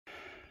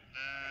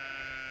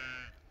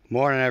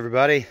Morning,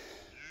 everybody.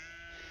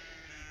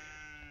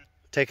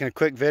 Taking a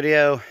quick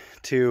video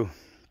to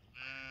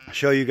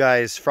show you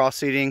guys frost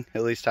seeding,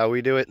 at least how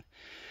we do it.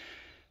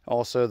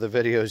 Also, the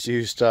video is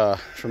used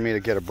for me to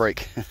get a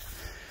break.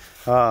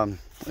 It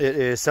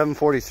is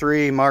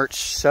 7:43, March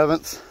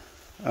 7th,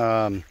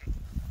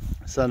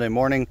 Sunday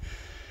morning.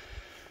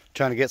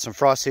 Trying to get some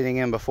frost seeding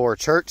in before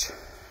church.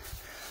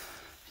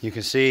 You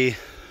can see,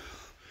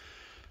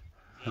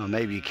 well,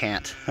 maybe you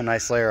can't, a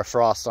nice layer of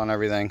frost on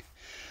everything.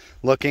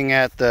 Looking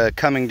at the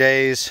coming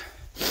days,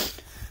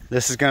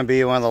 this is going to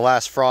be one of the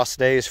last frost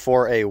days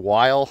for a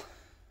while.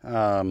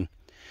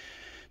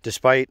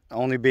 Despite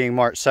only being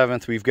March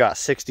 7th, we've got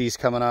 60s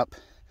coming up,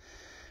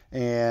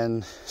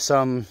 and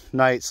some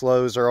nights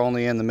lows are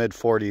only in the mid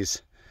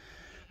 40s,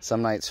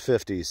 some nights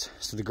 50s.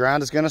 So the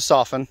ground is going to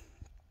soften.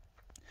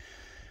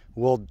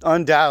 We'll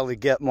undoubtedly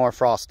get more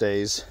frost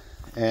days,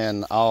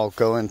 and I'll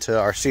go into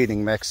our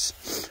seeding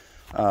mix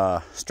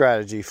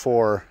strategy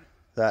for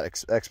that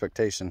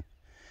expectation.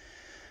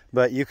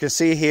 But you can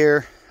see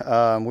here,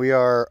 we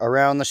are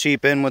around the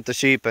sheep, in with the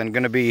sheep, and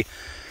going to be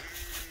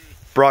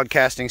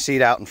broadcasting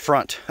seed out in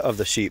front of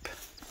the sheep.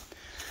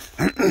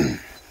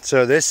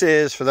 So this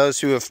is, for those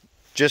who have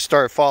just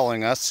started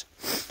following us,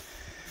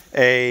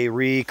 a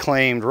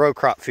reclaimed row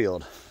crop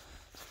field.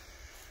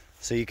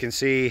 So you can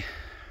see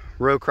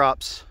row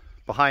crops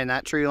behind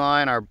that tree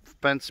line, our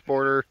fence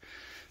border,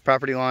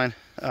 property line.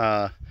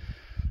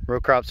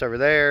 Row crops over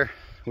there.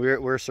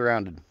 We're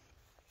surrounded.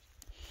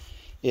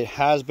 It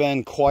has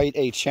been quite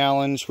a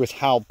challenge with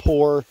how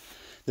poor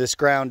this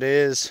ground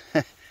is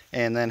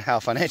and then how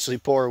financially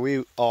poor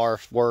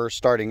we're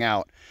starting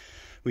out.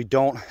 We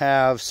don't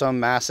have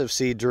some massive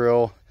seed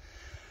drill.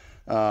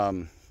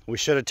 We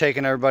should have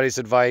taken everybody's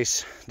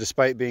advice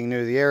despite being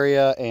new to the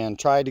area and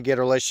tried to get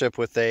a relationship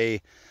with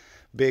a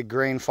big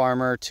grain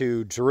farmer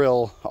to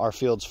drill our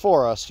fields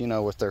for us, you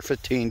know, with their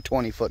 15,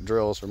 20-foot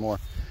drills or more.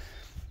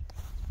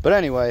 But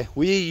anyway,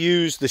 we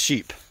use the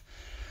sheep.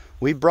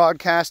 We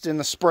broadcast in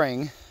the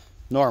spring,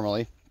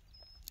 normally,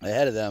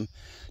 ahead of them,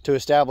 to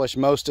establish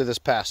most of this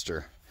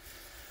pasture.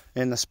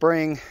 In the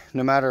spring,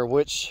 no matter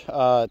which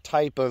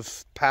type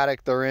of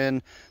paddock they're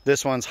in,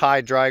 this one's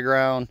high dry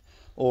ground,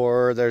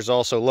 or there's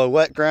also low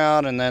wet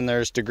ground, and then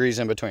there's degrees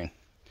in between.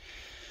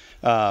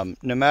 No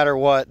matter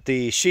what,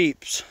 the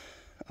sheep's,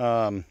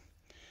 all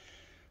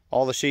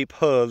the sheep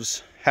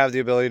hooves have the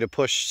ability to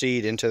push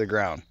seed into the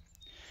ground.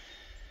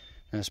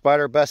 And despite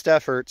our best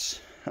efforts,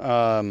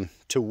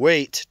 to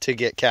wait to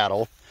get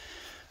cattle,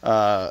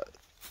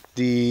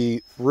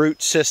 the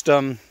root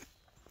system,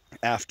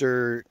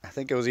 after I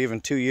think it was even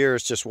 2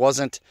 years, just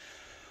wasn't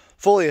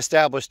fully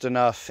established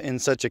enough in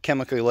such a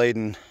chemically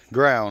laden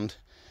ground,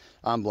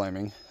 I'm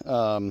blaming,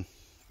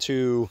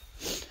 to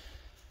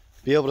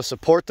be able to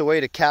support the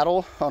weight of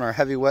cattle on our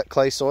heavy wet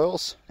clay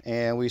soils,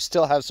 and we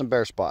still have some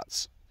bare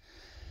spots.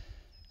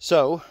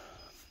 So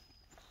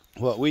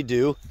what we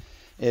do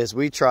is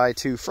we try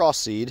to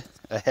frost seed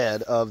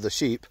ahead of the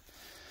sheep.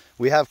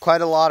 We have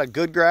quite a lot of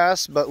good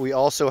grass, but we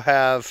also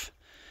have,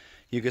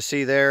 you can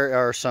see there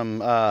are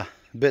some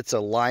bits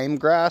of lime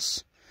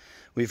grass.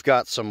 We've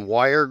got some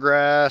wire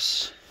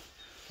grass.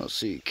 Let's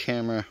see,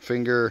 camera,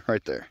 finger,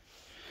 right there.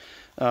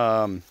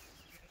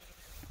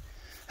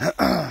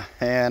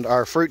 And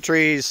our fruit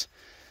trees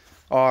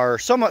are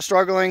somewhat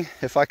struggling.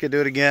 If I could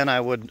do it again, I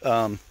would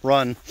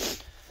run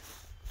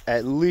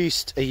at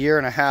least 1.5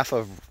 years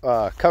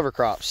of cover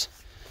crops,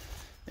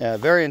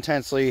 very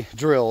intensely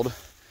drilled.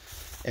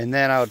 And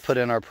then I would put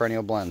in our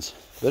perennial blends.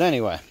 But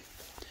anyway,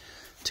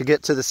 to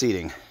get to the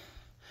seeding.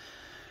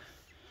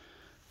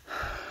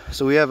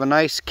 So we have a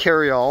nice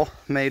carryall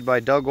made by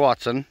Doug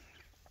Watson.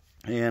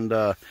 And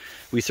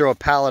we throw a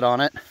pallet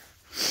on it.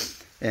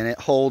 And it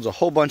holds a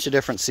whole bunch of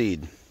different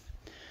seed.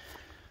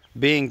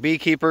 Being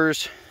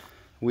beekeepers,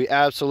 we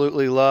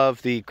absolutely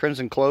love the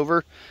crimson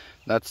clover.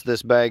 That's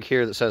this bag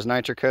here that says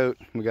Nitrocoat.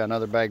 We got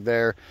another bag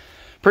there.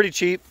 Pretty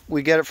cheap.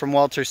 We get it from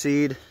Welter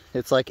Seed.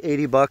 It's like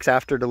 80 bucks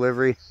after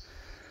delivery.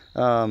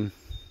 And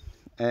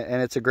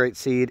it's a great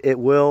seed. It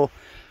will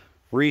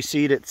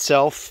reseed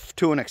itself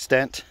to an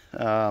extent,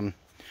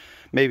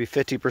 maybe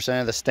 50%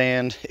 of the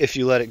stand if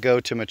you let it go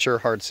to mature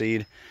hard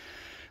seed.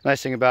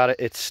 Nice thing about it,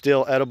 it's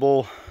still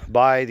edible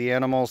by the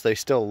animals. They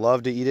still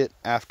love to eat it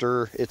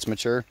after it's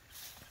mature.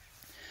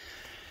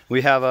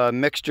 We have a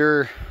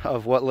mixture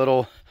of what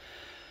little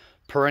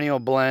perennial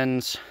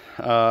blends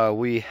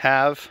we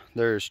have.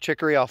 There's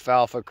chicory,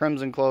 alfalfa,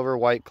 crimson clover,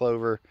 white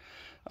clover,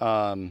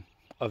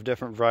 of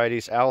different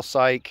varieties,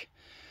 alsike,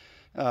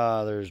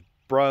 there's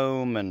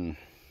brome and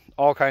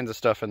all kinds of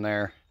stuff in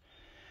there.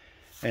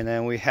 And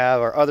then we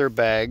have our other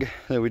bag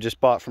that we just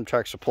bought from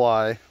Tractor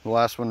Supply, the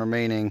last one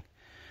remaining.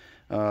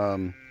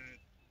 There's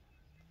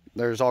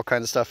all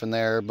kinds of stuff in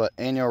there, but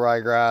annual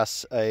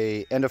ryegrass,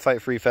 a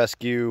endophyte free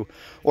fescue,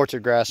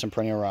 orchard grass, and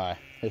perennial rye,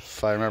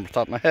 if I remember off the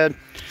top of my head.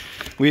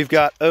 We've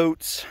got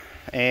oats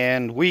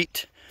and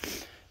wheat,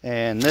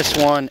 and this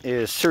one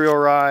is cereal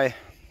rye.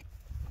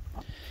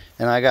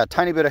 And I got a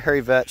tiny bit of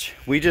hairy vetch.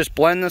 We just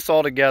blend this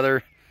all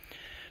together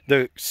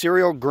The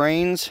cereal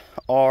grains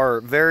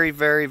are very,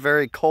 very,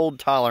 very cold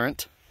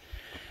tolerant.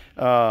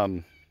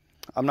 I'm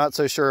not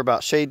so sure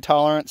about shade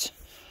tolerance,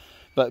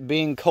 but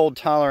being cold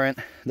tolerant,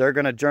 they're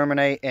going to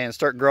germinate and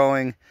start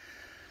growing,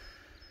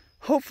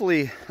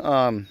 hopefully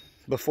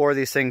before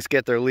these things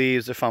get their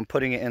leaves if I'm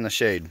putting it in the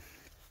shade.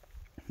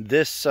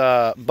 This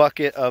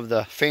bucket of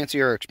the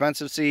fancier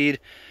expensive seed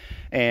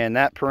and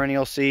that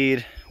perennial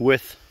seed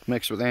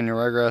mixed with annual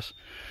ryegrass,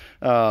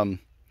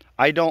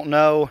 I don't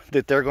know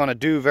that they're going to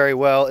do very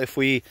well if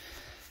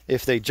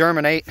they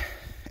germinate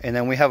and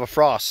then we have a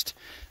frost,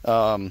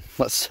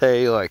 let's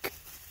say like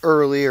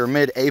early or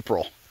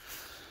mid-April.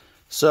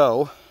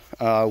 So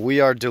we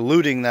are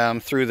diluting them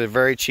through the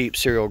very cheap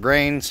cereal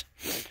grains.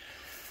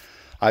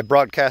 I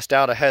broadcast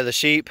out ahead of the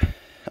sheep.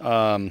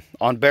 On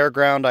bare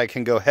ground I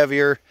can go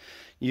heavier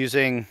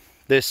using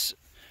this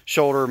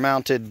shoulder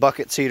mounted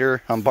bucket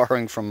seeder I'm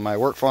borrowing from my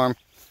work farm.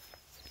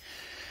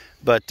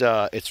 But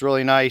it's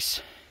really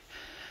nice.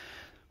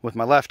 With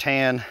my left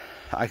hand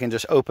I can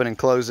just open and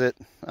close it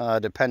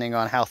depending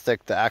on how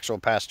thick the actual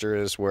pasture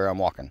is where I'm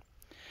walking.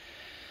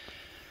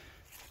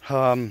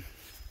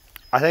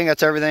 I think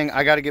that's everything.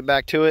 I got to get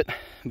back to it,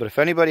 but if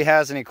anybody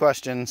has any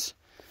questions,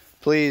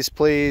 please,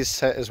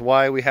 that is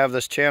why we have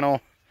this channel.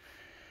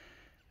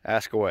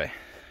 Ask away.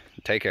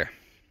 Take care.